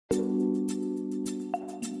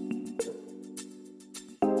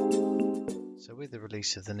with the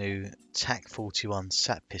release of the new TAC 41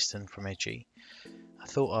 SAP piston from EdGi, I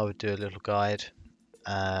thought I would do a little guide.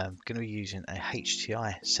 I'm going to be using a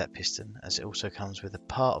HTI SAP piston, as it also comes with a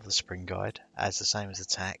part of the spring guide as the same as the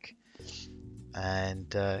TAC, and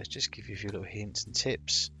just give you a few little hints and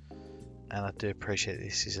tips. And I do appreciate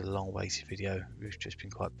this is a long waited video, we've just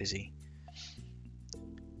been quite busy.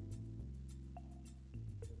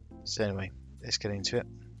 So anyway, let's get into it.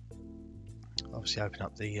 Obviously open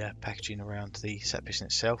up the packaging around the SAP piston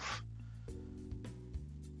itself,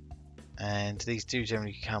 and these do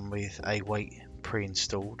generally come with a weight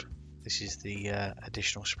pre-installed. This is the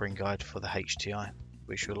additional spring guide for the HTI,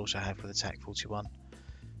 which you'll also have with the TAC 41.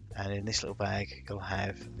 And in this little bag you'll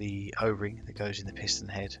have the O-ring that goes in the piston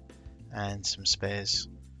head and some spares.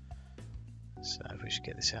 So if we should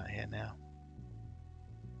get this out here now.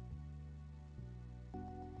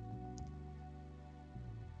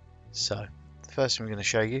 So the first thing we're going to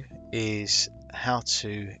show you is how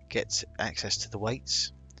to get access to the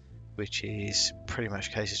weights, which is pretty much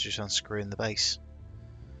a case of just unscrewing the base.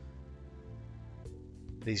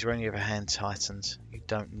 These are only ever hand tightened, you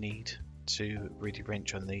don't need to really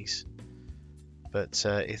wrench on these, but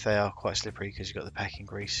if they are quite slippery because you've got the packing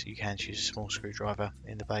grease, you can choose a small screwdriver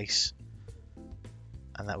in the base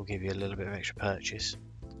and that will give you a little bit of extra purchase.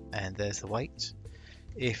 And there's the weight.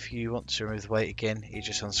 If you want to remove the weight again, it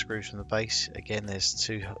just unscrews from the base. Again, there's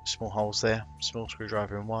two small holes there, small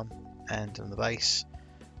screwdriver in one and on the base,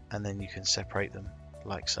 and then you can separate them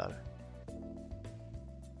like so.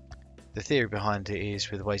 The theory behind it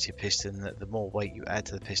is with a weighted piston that the more weight you add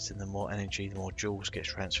to the piston, the more energy, the more joules gets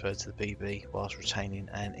transferred to the BB, whilst retaining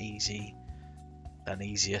an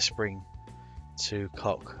easier spring to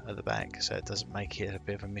cock at the back, so it doesn't make it a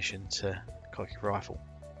bit of a mission to cock your rifle.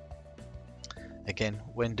 Again,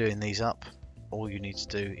 when doing these up, all you need to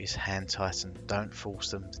do is hand tighten. Don't force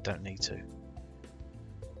them, don't need to.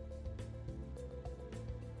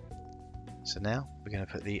 So now we're going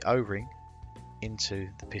to put the O-ring into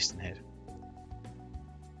the piston head.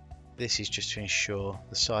 This is just to ensure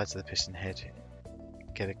the sides of the piston head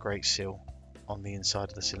get a great seal on the inside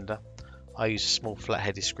of the cylinder. I use a small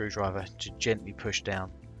flat-headed screwdriver to gently push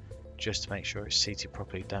down just to make sure it's seated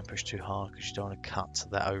properly. Don't push too hard because you don't want to cut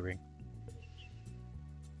that O-ring.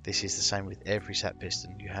 This is the same with every SAP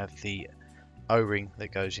piston. You have the O-ring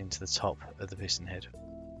that goes into the top of the piston head.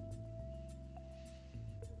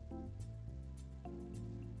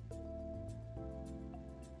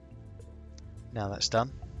 Now that's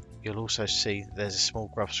done, you'll also see there's a small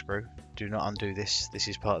grub screw. Do not undo this. This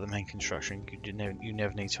is part of the main construction. You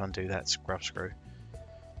never need to undo that grub screw.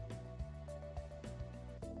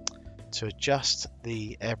 To adjust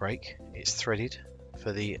the air brake, it's threaded.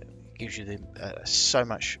 Gives you so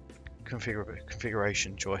much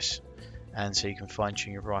configuration choice, and so you can fine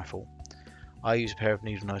tune your rifle. I use a pair of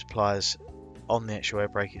needle nose pliers on the actual air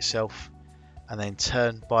brake itself, and then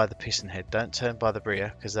turn by the piston head. Don't turn by the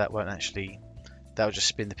rear because that will just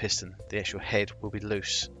spin the piston. The actual head will be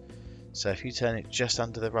loose. So if you turn it just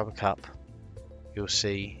under the rubber cup, you'll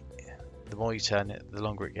see the more you turn it, the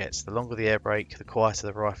longer it gets. The longer the air brake, the quieter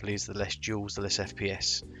the rifle is, the less joules, the less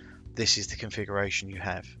FPS. This is the configuration you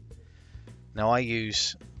have. Now I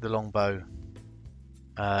use the Longbow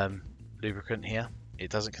lubricant here.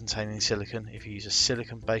 It doesn't contain any silicone. If you use a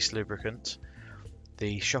silicone based lubricant,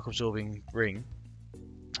 the shock absorbing ring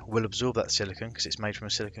will absorb that silicone because it's made from a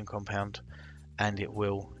silicone compound, and it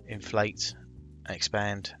will inflate,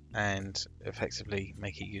 expand and effectively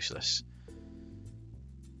make it useless.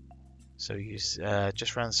 So use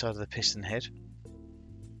just around the side of the piston head.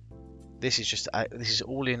 This is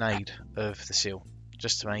all in aid of the seal,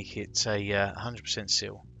 just to make it a 100%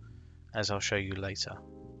 seal, as I'll show you later.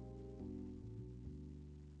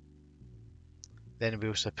 Then we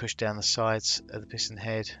also push down the sides of the piston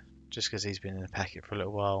head, just because he's been in the packet for a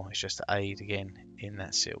little while. It's just to aid again in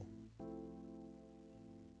that seal.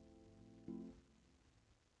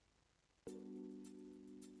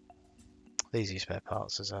 These are your spare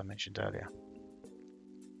parts, as I mentioned earlier.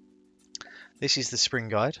 This is the spring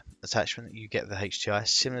guide attachment that you get with the HTI,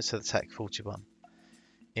 similar to the TAC 41,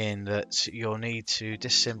 in that you'll need to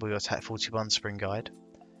disassemble your TAC 41 spring guide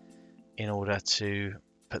in order to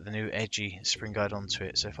put the new EdGi spring guide onto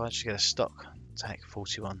it. So if I just get a stock TAC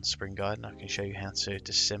 41 spring guide, and I can show you how to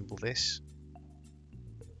disassemble this,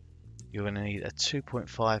 you're going to need a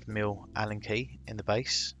 2.5mm Allen key in the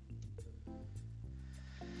base.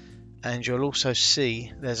 And you'll also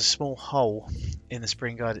see there's a small hole in the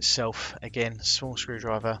spring guide itself. Again, small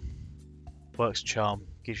screwdriver, works charm,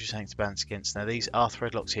 gives you something to balance against. Now these are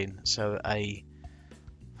thread locked in, so a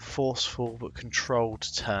forceful but controlled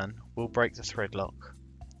turn will break the thread lock.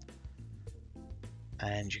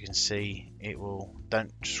 and you can see it will,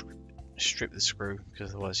 don't strip the screw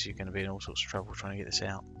because otherwise you're going to be in all sorts of trouble trying to get this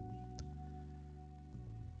out.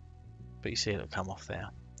 But you see it'll come off there.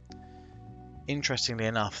 Interestingly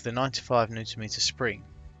enough, the 95 Nm spring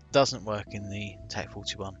doesn't work in the TAC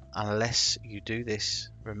 41 unless you do this,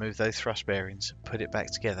 remove those thrust bearings, put it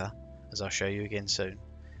back together, as I'll show you again soon.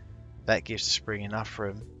 That gives the spring enough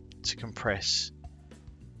room to compress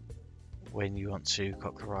when you want to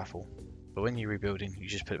cock the rifle. But when you're rebuilding, you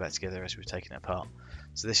just put it back together as we've taken it apart.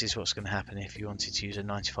 So this is what's going to happen if you wanted to use a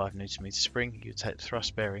 95 Nm spring. You take the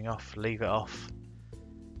thrust bearing off, leave it off,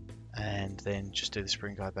 and then just do the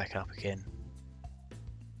spring guide back up again.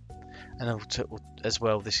 And as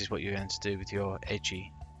well, this is what you're going to do with your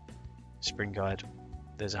EdGi spring guide.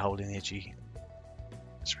 There's a hole in the EdGi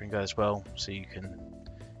spring guide as well, so you can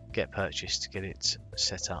get purchased to get it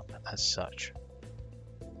set up as such.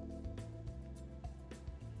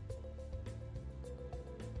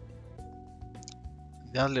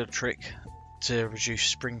 The other little trick to reduce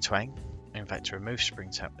spring twang, in fact to remove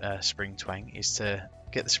spring twang, is to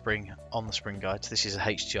get the spring on the spring guide. This is a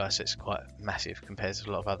HGI, so it's quite massive compared to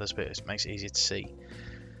a lot of others, but it makes it easier to see.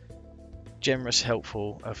 Generous,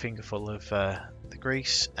 helpful, a fingerful of the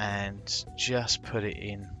grease, and just put it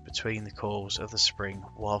in between the coils of the spring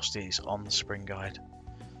whilst it is on the spring guide.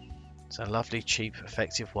 It's a lovely, cheap,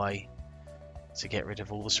 effective way to get rid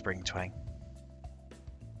of all the spring twang.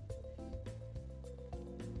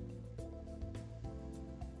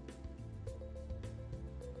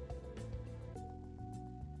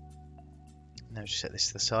 Now just set this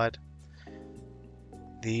to the side.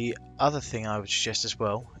 The other thing I would suggest as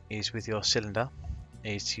well is with your cylinder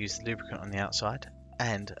is to use the lubricant on the outside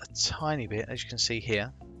and a tiny bit, as you can see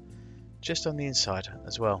here, just on the inside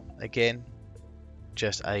as well. Again,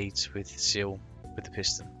 just aids with the seal with the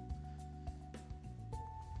piston.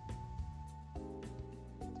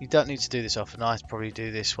 You don't need to do this often. I probably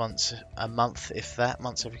do this once a month, if that,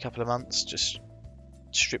 once every couple of months. Just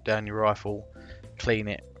strip down your rifle, clean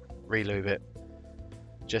it, re-lube it,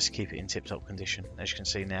 just to keep it in tip-top condition. As you can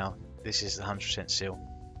see now, this is the 100% seal,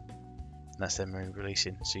 and that's then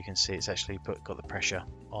releasing, so you can see it's actually got the pressure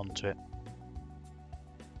onto it.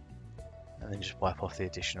 And then just wipe off the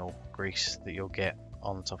additional grease that you'll get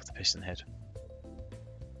on the top of the piston head.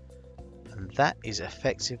 And that is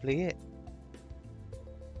effectively it.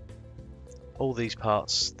 All these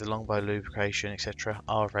parts, the longbow lubrication, etc.,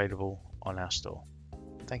 are available on our store.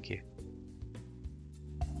 Thank you.